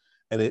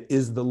 And it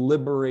is the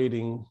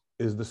liberating,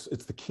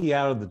 it's the key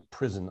out of the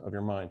prison of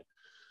your mind,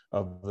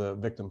 of the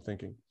victim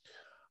thinking.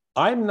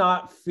 I'm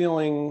not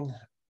feeling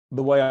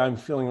the way I'm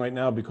feeling right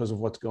now because of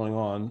what's going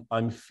on.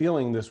 I'm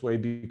feeling this way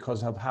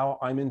because of how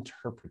I'm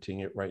interpreting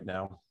it right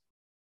now.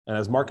 And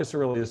as Marcus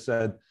Aurelius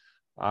said,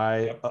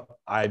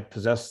 I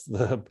possess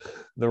the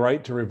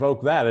right to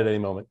revoke that at any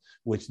moment,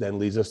 which then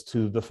leads us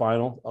to the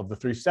final of the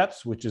 3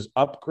 steps, which is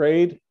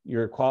upgrade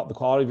the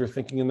quality of your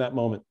thinking in that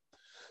moment.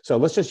 So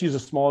let's just use a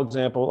small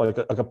example, like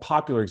a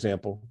popular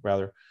example,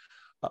 rather.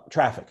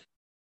 Traffic.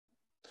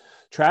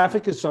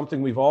 Traffic is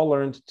something we've all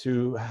learned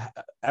to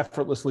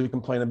effortlessly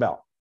complain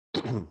about.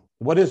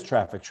 What is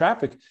traffic?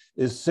 Traffic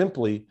is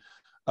simply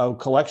a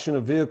collection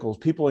of vehicles,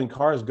 people in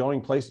cars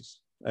going places,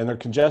 and they're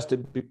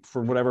congested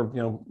for whatever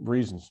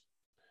reasons.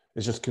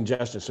 It's just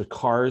congestion. So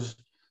cars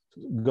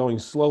going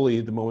slowly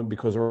at the moment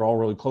because they're all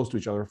really close to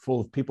each other,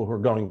 full of people who are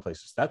going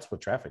places. That's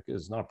what traffic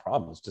is. Not a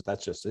problem.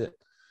 That's just it,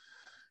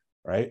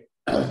 right?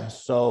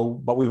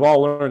 So, but we've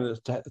all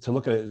learned to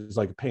look at it as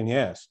like a pain in the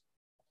ass.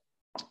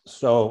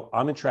 So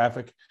I'm in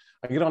traffic.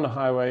 I get on the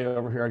highway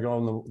over here. I go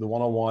on the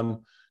 101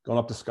 going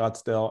up to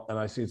Scottsdale, and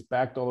I see it's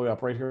backed all the way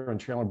up right here on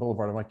Chandler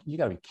Boulevard. I'm like, you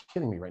got to be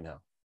kidding me right now.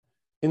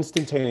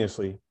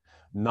 Instantaneously,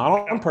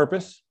 not on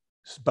purpose,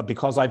 but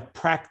because I've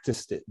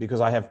practiced it, because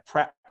I have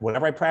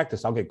whatever I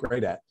practice, I'll get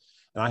great at.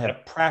 And I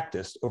have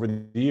practiced over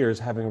the years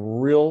having a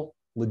real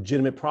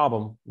legitimate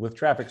problem with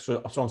traffic.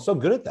 So I'm so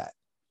good at that.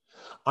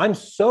 I'm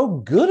so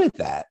good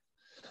at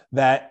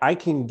that I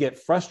can get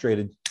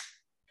frustrated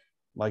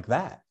like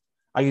that.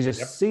 I can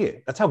just see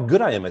it. That's how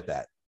good I am at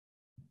that.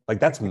 Like,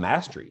 that's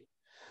mastery.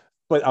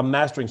 But I'm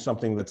mastering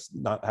something that's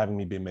not having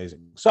me be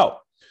amazing. So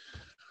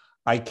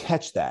I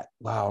catch that.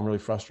 Wow, I'm really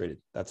frustrated.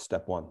 That's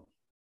step 1.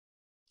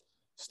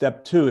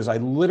 Step 2 is I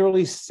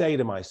literally say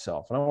to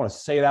myself, and I want to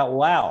say it out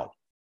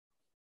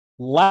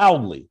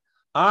loudly,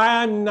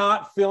 I'm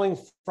not feeling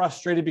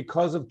frustrated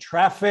because of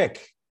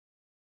traffic.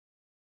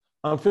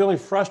 I'm feeling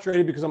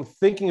frustrated because I'm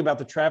thinking about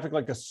the traffic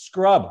like a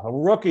scrub, a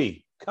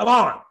rookie. Come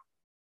on.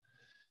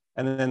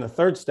 And then the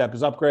 3rd step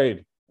is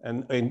upgrade.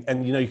 And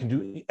you can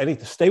do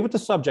anything. Stay with the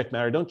subject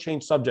matter. Don't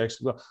change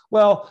subjects.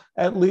 Well,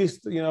 at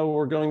least,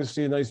 we're going to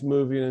see a nice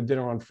movie and a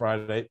dinner on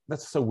Friday.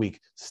 That's so weak.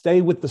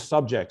 Stay with the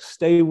subject.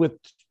 Stay with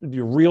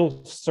your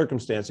real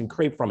circumstance and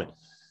create from it.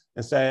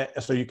 And say,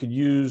 so you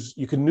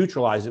can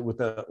neutralize it with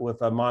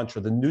a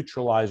mantra. The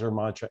neutralizer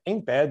mantra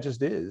ain't bad,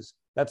 just is.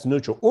 That's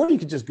neutral. Or you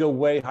could just go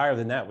way higher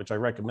than that, which I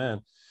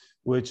recommend,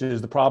 which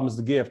is the problem is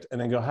the gift. And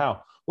then go,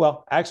 how?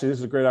 Well, actually, this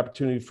is a great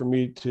opportunity for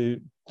me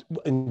to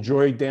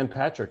enjoy Dan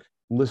Patrick,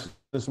 listen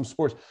to some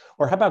sports.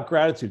 Or how about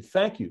gratitude?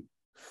 Thank you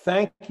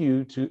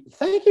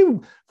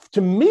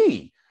to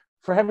me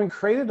for having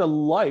created a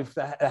life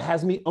that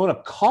has me own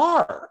a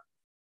car.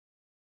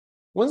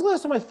 When's the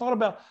last time I thought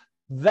about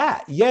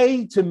that?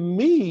 Yay to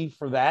me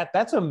for that.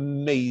 That's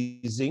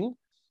amazing.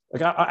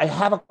 Like, I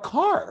have a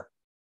car.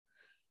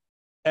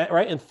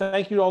 Right. And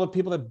thank you to all the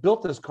people that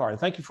built this car. And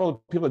thank you for all the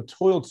people that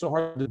toiled so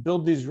hard to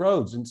build these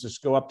roads, and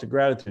just go up to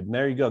gratitude. And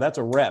there you go. That's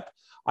a rep.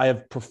 I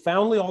have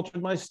profoundly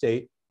altered my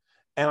state,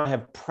 and I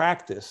have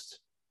practiced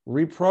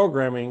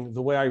reprogramming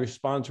the way I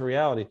respond to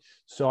reality.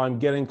 So I'm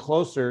getting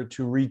closer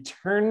to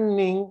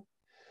returning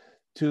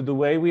to the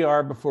way we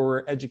are before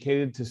we're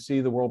educated to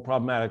see the world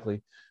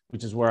problematically,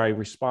 which is where I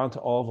respond to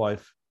all of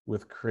life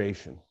with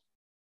creation.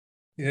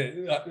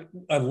 Yeah,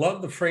 I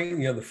love the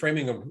framing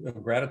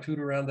of gratitude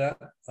around that.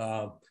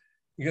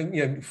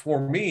 For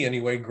me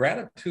anyway,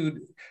 gratitude.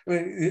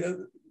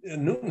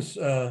 Newton's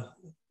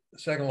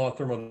second law of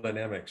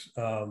thermodynamics.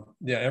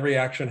 Every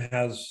action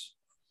has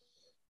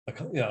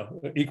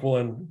equal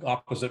and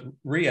opposite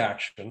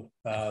reaction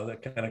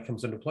that kind of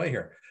comes into play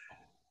here.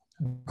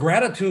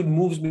 Gratitude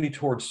moves me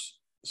towards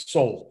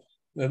soul.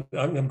 And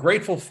I'm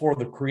grateful for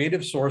the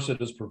creative source that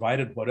has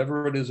provided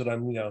whatever it is that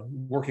I'm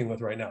working with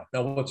right now.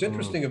 Now, what's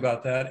interesting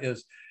about that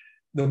is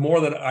the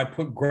more that I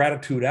put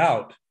gratitude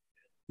out,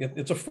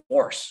 it's a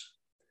force.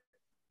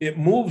 It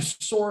moves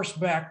source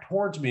back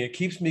towards me. It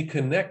keeps me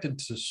connected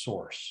to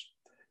source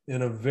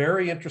in a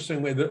very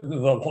interesting way. The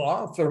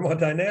law of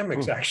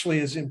thermodynamics actually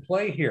is in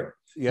play here,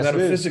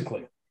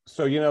 metaphysically.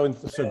 So,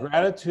 so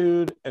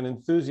gratitude and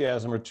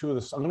enthusiasm are two of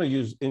the, I'm going to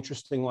use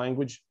interesting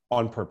language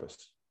on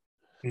purpose.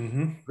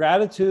 Mm-hmm.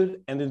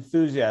 Gratitude and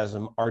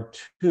enthusiasm are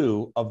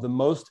two of the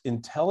most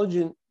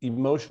intelligent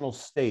emotional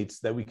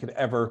states that we could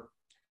ever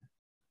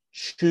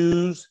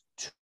choose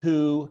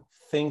to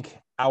think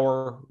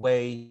our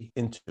way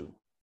into.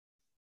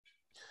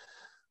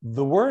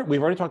 The word,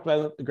 we've already talked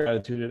about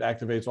gratitude, it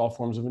activates all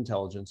forms of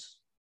intelligence,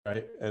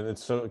 right? And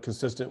it's so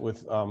consistent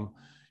with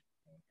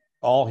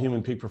all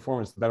human peak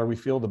performance. The better we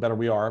feel, the better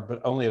we are,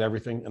 but only at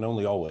everything and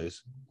only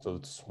always. So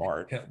it's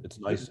smart, it's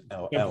nice,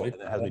 and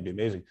it has to be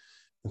amazing.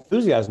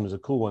 Enthusiasm is a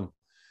cool one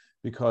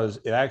because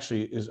it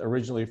actually is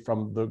originally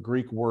from the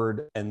Greek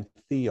word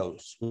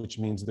entheos, which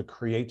means the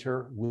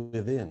creator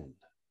within.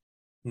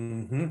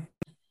 Mm-hmm.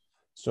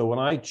 So when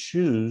I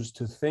choose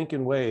to think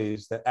in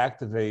ways that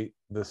activate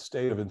the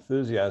state of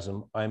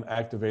enthusiasm, I'm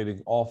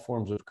activating all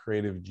forms of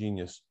creative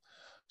genius.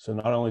 So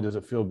not only does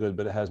it feel good,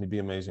 but it has me be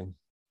amazing.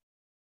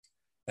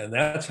 And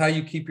that's how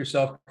you keep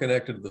yourself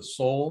connected to the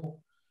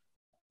soul,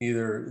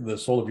 either the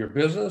soul of your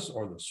business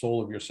or the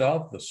soul of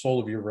yourself, the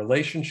soul of your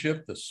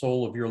relationship, the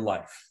soul of your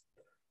life.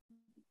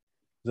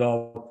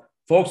 So,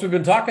 folks, we've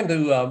been talking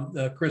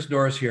to Chris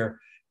Dorris here.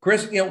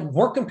 Chris,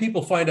 where can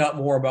people find out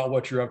more about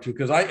what you're up to?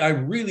 Because I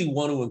really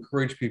want to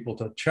encourage people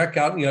to check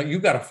out,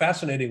 you've got a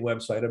fascinating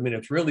website. I mean,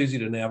 it's real easy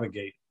to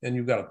navigate and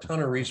you've got a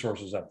ton of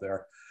resources up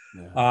there.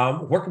 Yeah.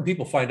 Where can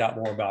people find out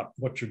more about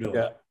what you're doing?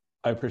 Yeah,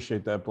 I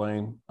appreciate that,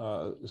 Blaine.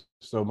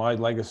 So my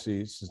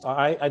legacy, since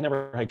I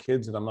never had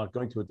kids and I'm not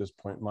going to at this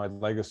point, my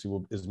legacy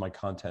is my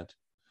content.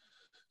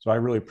 So I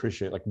really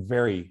appreciate,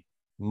 very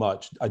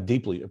much, I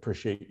deeply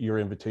appreciate your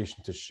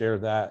invitation to share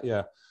that.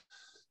 Yeah.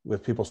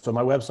 With people. So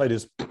my website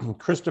is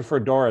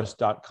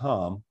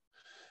ChristopherDoris.com.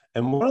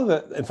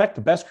 And in fact,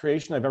 the best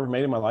creation I've ever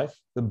made in my life,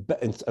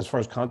 as far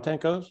as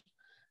content goes,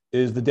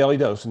 is the Daily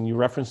Dose. And you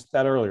referenced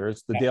that earlier.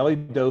 It's the Daily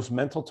Dose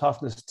mental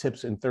toughness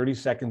tips in 30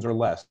 seconds or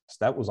less.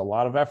 That was a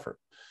lot of effort.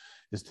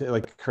 It's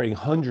creating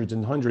hundreds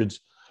and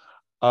hundreds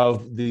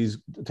of these,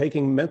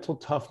 taking mental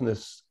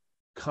toughness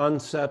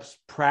concepts,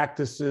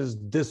 practices,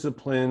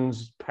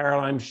 disciplines,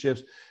 paradigm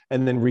shifts,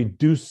 and then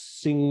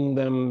reducing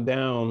them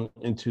down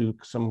into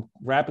some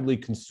rapidly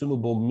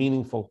consumable,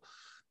 meaningful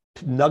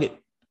nugget,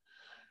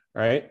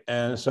 right?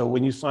 And so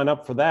when you sign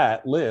up for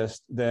that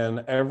list,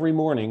 then every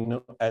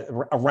morning at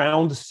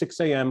around 6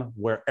 a.m.,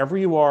 wherever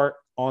you are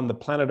on the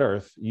planet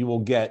Earth, you will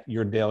get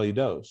your daily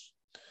dose.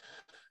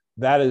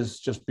 That has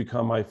just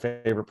become my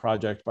favorite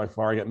project by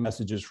far. I get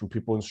messages from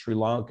people in Sri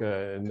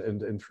Lanka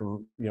and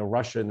from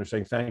Russia, and they're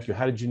saying, thank you.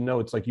 How did you know?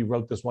 It's like you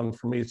wrote this one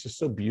for me. It's just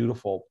so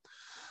beautiful.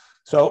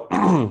 So,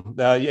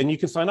 and you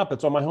can sign up.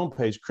 It's on my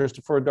homepage,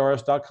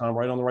 ChristopherDoris.com,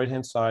 right on the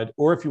right-hand side.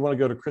 Or if you want to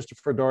go to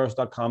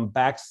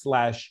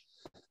ChristopherDoris.com/lists,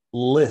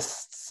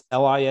 LISTS,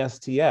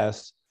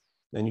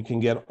 then you can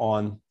get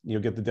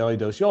the Daily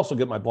Dose. You also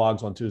get my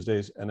blogs on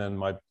Tuesdays and then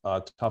my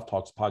Tough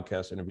Talks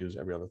podcast interviews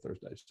every other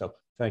Thursday. So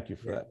thank you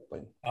for that,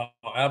 Blaine.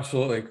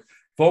 Absolutely.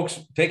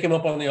 Folks, take him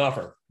up on the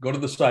offer. Go to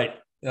the site.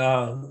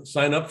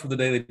 Sign up for the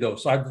Daily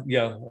Dose. I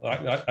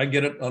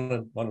get it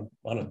on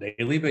a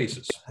daily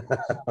basis.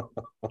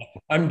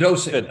 I'm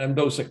dosing.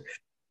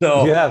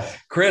 So yes.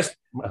 Chris,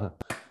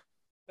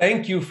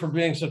 thank you for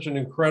being such an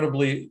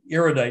incredibly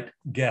erudite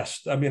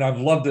guest. I mean, I've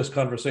loved this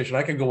conversation.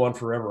 I could go on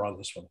forever on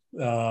this one.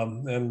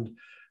 And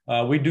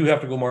we do have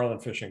to go marlin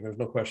fishing. There's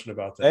no question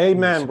about that.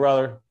 Amen,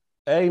 brother.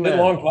 Amen.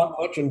 Long pot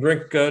lunch and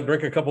drink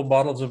a couple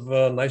bottles of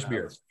nice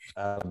beer.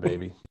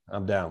 Baby,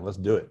 I'm down. Let's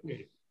do it.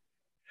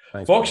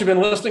 Thanks, folks, you've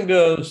been listening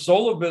to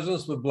Soul of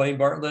Business with Blaine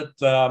Bartlett.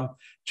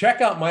 Check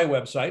out my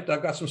website.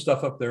 I've got some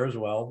stuff up there as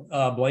well,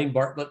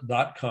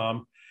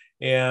 BlaineBartlett.com.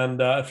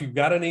 And if you've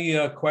got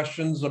any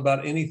questions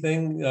about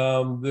anything,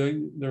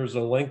 there's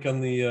a link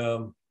on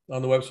the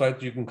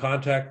website. You can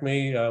contact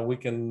me. We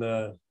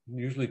can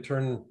usually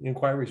turn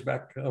inquiries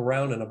back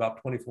around in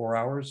about 24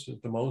 hours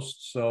at the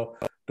most. So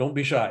don't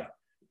be shy.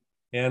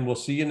 And we'll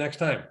see you next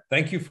time.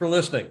 Thank you for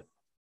listening.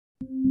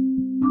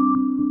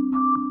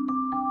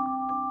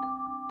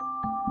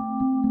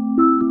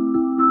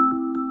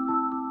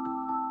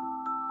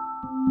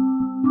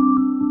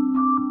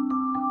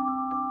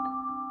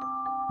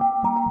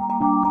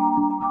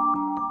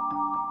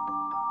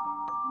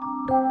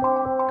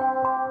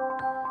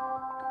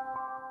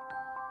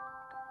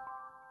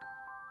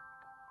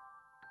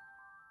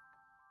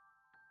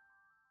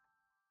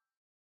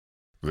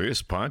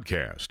 This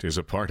podcast is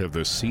a part of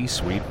the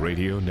C-Suite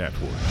Radio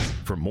Network.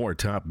 For more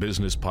top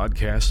business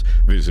podcasts,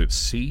 visit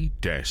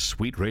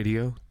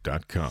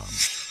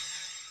c-suiteradio.com.